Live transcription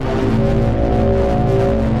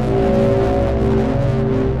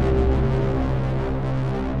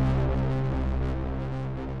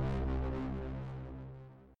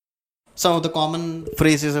Some of the common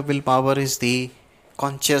phrases of willpower is the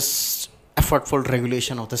conscious, effortful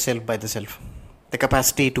regulation of the self by the self, the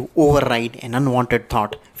capacity to override an unwanted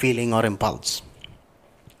thought, feeling, or impulse.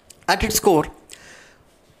 At its core,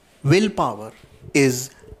 willpower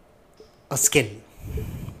is a skill.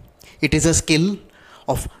 It is a skill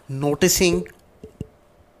of noticing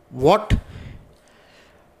what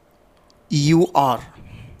you are,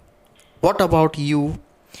 what about you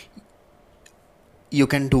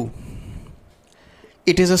can do.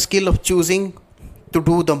 It is a skill of choosing to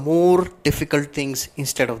do the more difficult things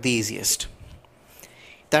instead of the easiest.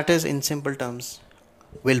 That is, in simple terms,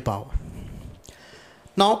 willpower.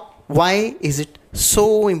 Now, why is it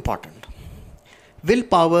so important?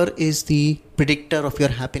 Willpower is the predictor of your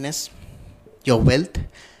happiness, your wealth,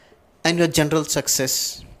 and your general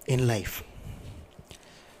success in life.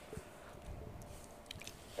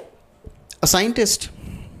 A scientist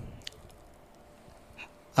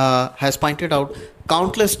has pointed out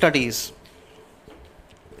countless studies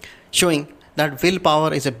showing that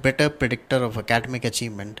willpower is a better predictor of academic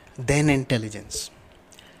achievement than intelligence.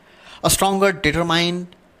 A stronger,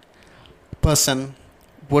 determined person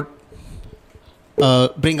would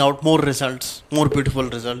bring out more results, more beautiful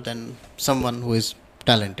results than someone who is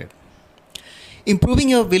talented. Improving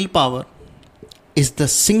your willpower is the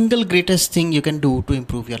single greatest thing you can do to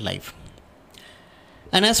improve your life.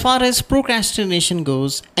 And as far as procrastination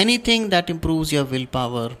goes, anything that improves your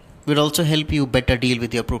willpower will also help you better deal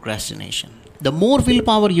with your procrastination. The more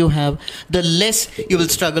willpower you have, the less you will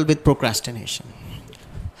struggle with procrastination.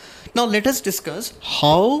 Now let us discuss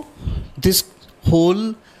how this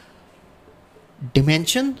whole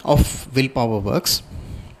dimension of willpower works.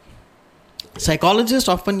 Psychologists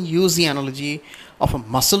often use the analogy of a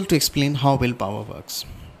muscle to explain how willpower works.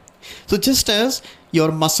 So just as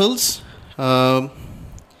your muscles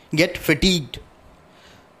get fatigued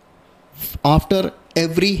after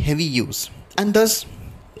every heavy use and thus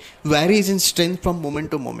varies in strength from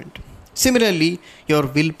moment to moment, similarly your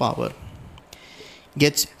willpower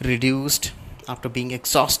gets reduced after being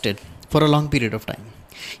exhausted for a long period of time.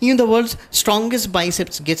 Even the world's strongest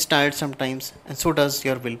biceps gets tired sometimes, and so does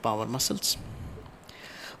your willpower muscles.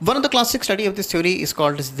 One of the classic study of this theory is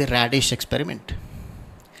called as the radish experiment.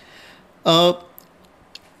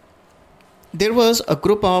 There was a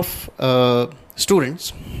group of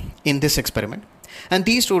students in this experiment, and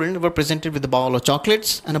these students were presented with a bowl of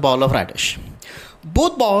chocolates and a bowl of radish.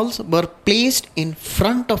 Both balls were placed in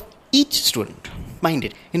front of each student. Mind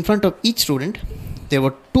it, in front of each student there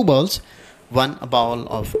were two balls, one a bowl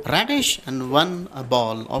of radish and one a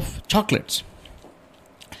bowl of chocolates.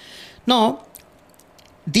 Now,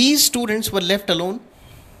 these students were left alone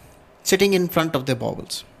sitting in front of their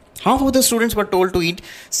bowls. Half of the students were told to eat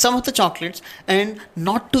some of the chocolates and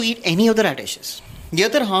not to eat any of the radishes. The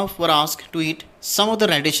other half were asked to eat some of the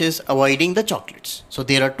radishes, avoiding the chocolates. So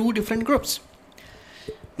there are two different groups.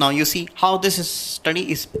 Now you see how this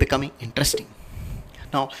study is becoming interesting.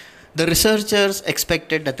 Now, the researchers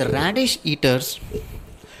expected that the radish eaters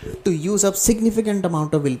to use up significant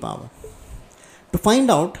amount of willpower. To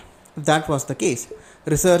find out if that was the case,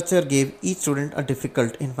 researcher gave each student a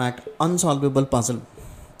difficult, in fact, unsolvable puzzle.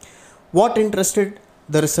 What interested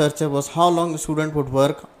the researcher was how long the student would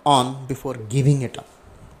work on before giving it up.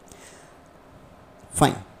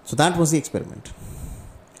 Fine. So that was the experiment.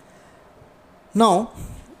 Now,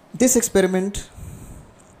 this experiment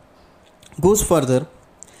goes further,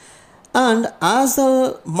 and as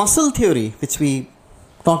the muscle theory, which we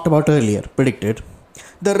talked about earlier, predicted,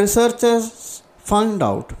 the researchers found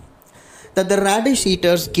out that the radish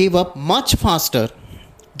eaters gave up much faster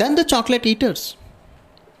than the chocolate eaters.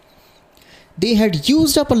 They had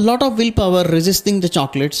used up a lot of willpower resisting the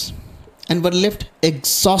chocolates and were left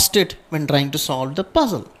exhausted when trying to solve the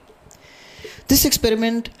puzzle. This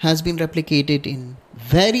experiment has been replicated in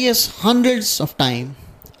various hundreds of times,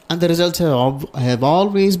 and the results have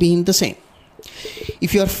always been the same.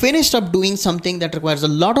 If you are finished up doing something that requires a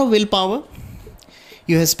lot of willpower,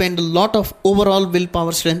 you have spent a lot of overall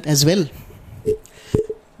willpower strength as well.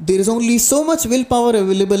 There is only so much willpower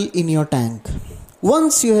available in your tank.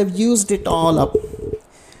 Once you have used it all up,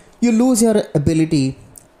 you lose your ability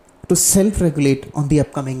to self-regulate on the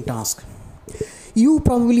upcoming task. You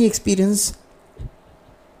probably experience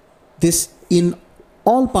this in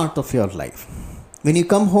all parts of your life. When you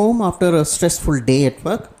come home after a stressful day at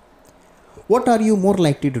work, what are you more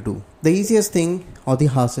likely to do? The easiest thing or the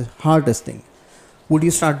hardest thing? Would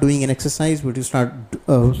you start doing an exercise? Would you start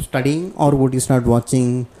studying? Or would you start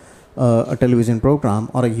watching a television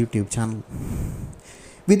program or a YouTube channel?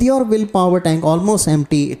 With your willpower tank almost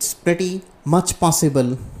empty, it's pretty much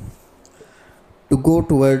possible to go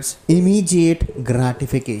towards immediate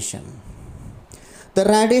gratification. The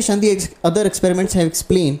Radish and the other experiments have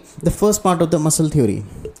explained the first part of the muscle theory.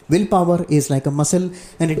 Willpower is like a muscle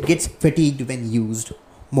and it gets fatigued when used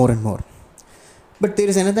more and more. But there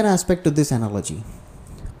is another aspect to this analogy.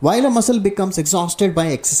 While a muscle becomes exhausted by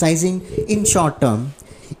exercising in short term,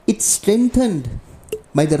 it's strengthened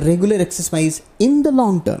by the regular exercise in the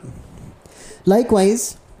long term.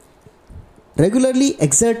 Likewise, regularly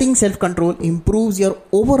exerting self-control improves your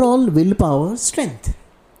overall willpower strength.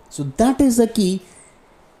 So that is the key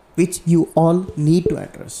which you all need to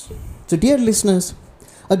address. So dear listeners,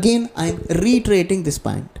 again I am reiterating this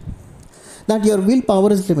point that your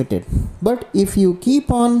willpower is limited. But if you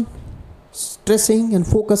keep on stressing and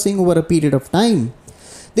focusing over a period of time,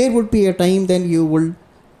 there would be a time then you will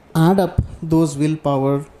add up those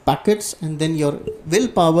willpower packets and then your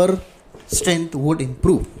willpower strength would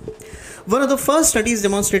improve. One of the first studies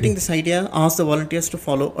demonstrating this idea asked the volunteers to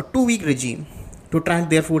follow a 2-week regime to track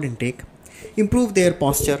their food intake, improve their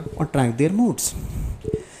posture, or track their moods.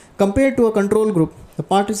 Compared to a control group, the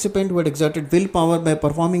participant who had exerted willpower by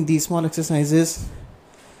performing these small exercises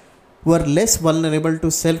were less vulnerable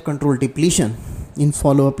to self-control depletion in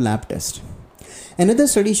follow-up lab tests. Another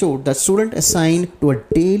study showed that students assigned to a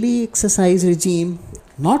daily exercise regime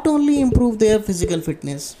not only improved their physical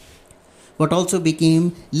fitness, but also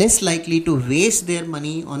became less likely to waste their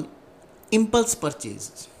money on impulse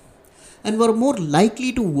purchases and were more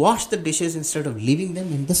likely to wash the dishes instead of leaving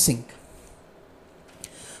them in the sink.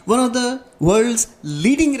 One of the world's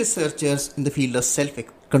leading researchers in the field of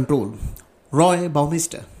self-control, Roy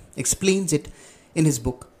Baumeister, explains it in his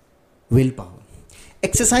book, Willpower.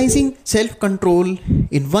 Exercising self-control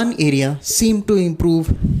in one area seemed to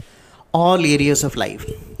improve all areas of life.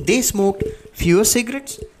 They smoked fewer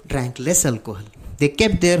cigarettes, drank less alcohol. They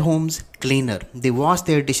kept their homes cleaner. They washed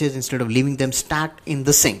their dishes instead of leaving them stacked in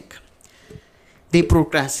the sink. They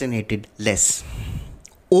procrastinated less.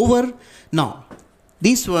 Now,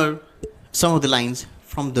 these were some of the lines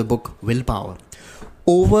from the book Willpower.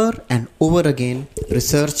 Over and over again,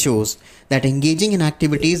 research shows that engaging in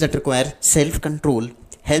activities that require self-control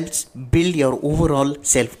helps build your overall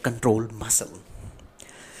self-control muscle.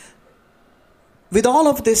 With all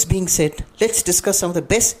of this being said, let's discuss some of the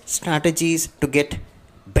best strategies to get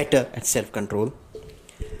better at self-control.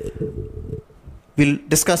 We'll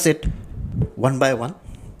discuss it one by one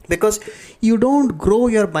because you don't grow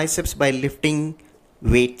your biceps by lifting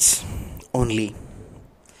weights only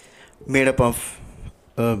made up of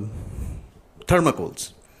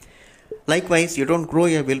thermocols. Likewise, you don't grow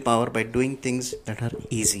your willpower by doing things that are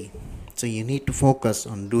easy. So you need to focus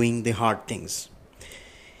on doing the hard things.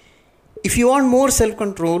 If you want more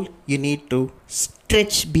self-control, you need to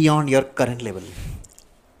stretch beyond your current level.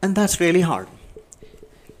 And that's really hard.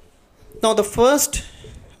 Now, the first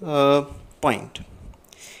point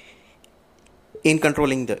in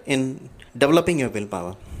developing your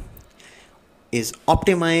willpower is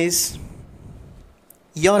optimize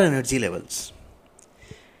your energy levels.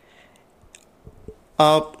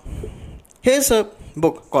 Here's a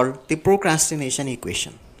book called The Procrastination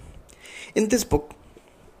Equation. In this book,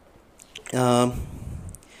 there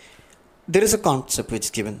is a concept which is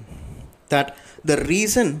given that the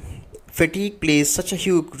reason fatigue plays such a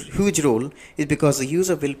huge role is because the use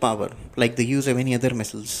of willpower, like the use of any other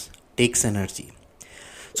muscles, takes energy.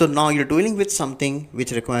 So now you're dealing with something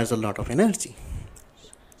which requires a lot of energy.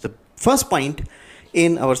 The first point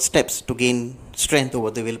in our steps to gain strength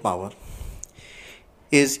over the willpower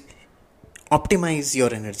is optimize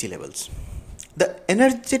your energy levels. The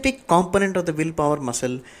energetic component of the willpower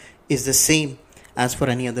muscle is the same as for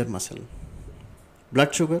any other muscle.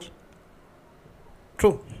 Blood sugar?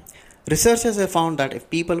 True. Researchers have found that if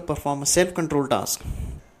people perform a self-control task,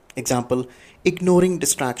 example, ignoring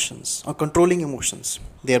distractions or controlling emotions,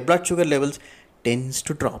 their blood sugar levels tends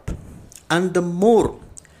to drop. And the more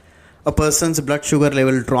a person's blood sugar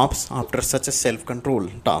level drops after such a self-control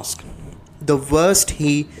task, the worse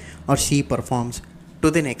he or she performs to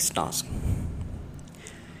the next task.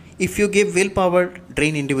 If you give willpower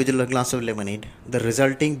drain individual a glass of lemonade, the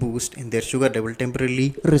resulting boost in their sugar level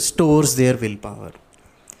temporarily restores their willpower.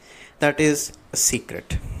 That is a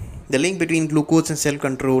secret. The link between glucose and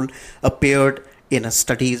self-control appeared in a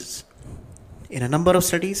number of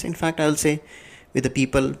studies. In fact, I will say with the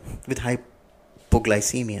people with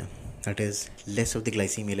hypoglycemia, that is less of the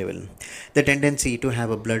glycemia level, the tendency to have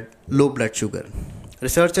a low blood sugar.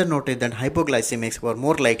 Researchers noted that hypoglycemics were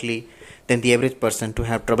more likely than the average person to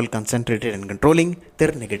have trouble concentrating and controlling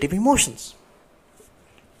their negative emotions.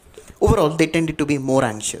 Overall, they tended to be more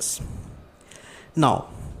anxious. Now,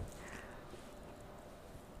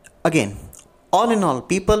 again, All in all,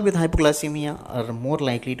 people with hypoglycemia are more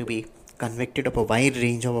likely to be convicted of a wide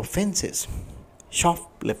range of offenses: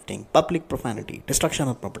 shoplifting, public profanity, destruction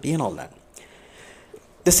of property, and all that.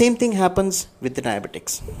 The same thing happens with the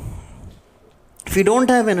diabetics. If you don't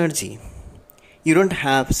have energy, you don't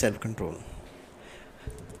have self control.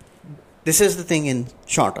 This is the thing in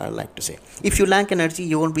short I like to say. If you lack energy,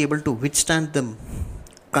 you won't be able to withstand the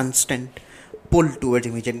constant pull towards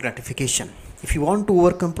immediate gratification. If you want to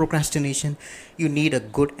overcome procrastination, you need a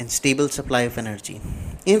good and stable supply of energy.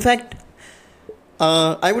 In fact,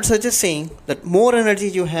 I would suggest saying that more energy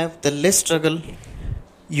you have, the less struggle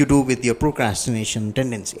you do with your procrastination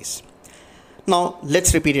tendencies. Now,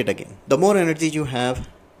 let's repeat it again. The more energy you have,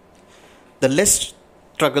 the less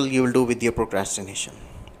struggle you will do with your procrastination.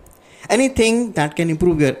 Anything that can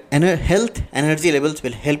improve your health, energy levels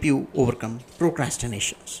will help you overcome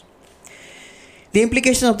procrastinations. The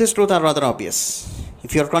implications of this truth are rather obvious.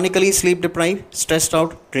 If you are chronically sleep deprived, stressed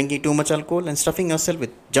out, drinking too much alcohol, and stuffing yourself with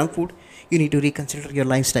junk food, you need to reconsider your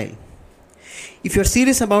lifestyle. If you are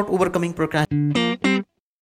serious about overcoming procrastination,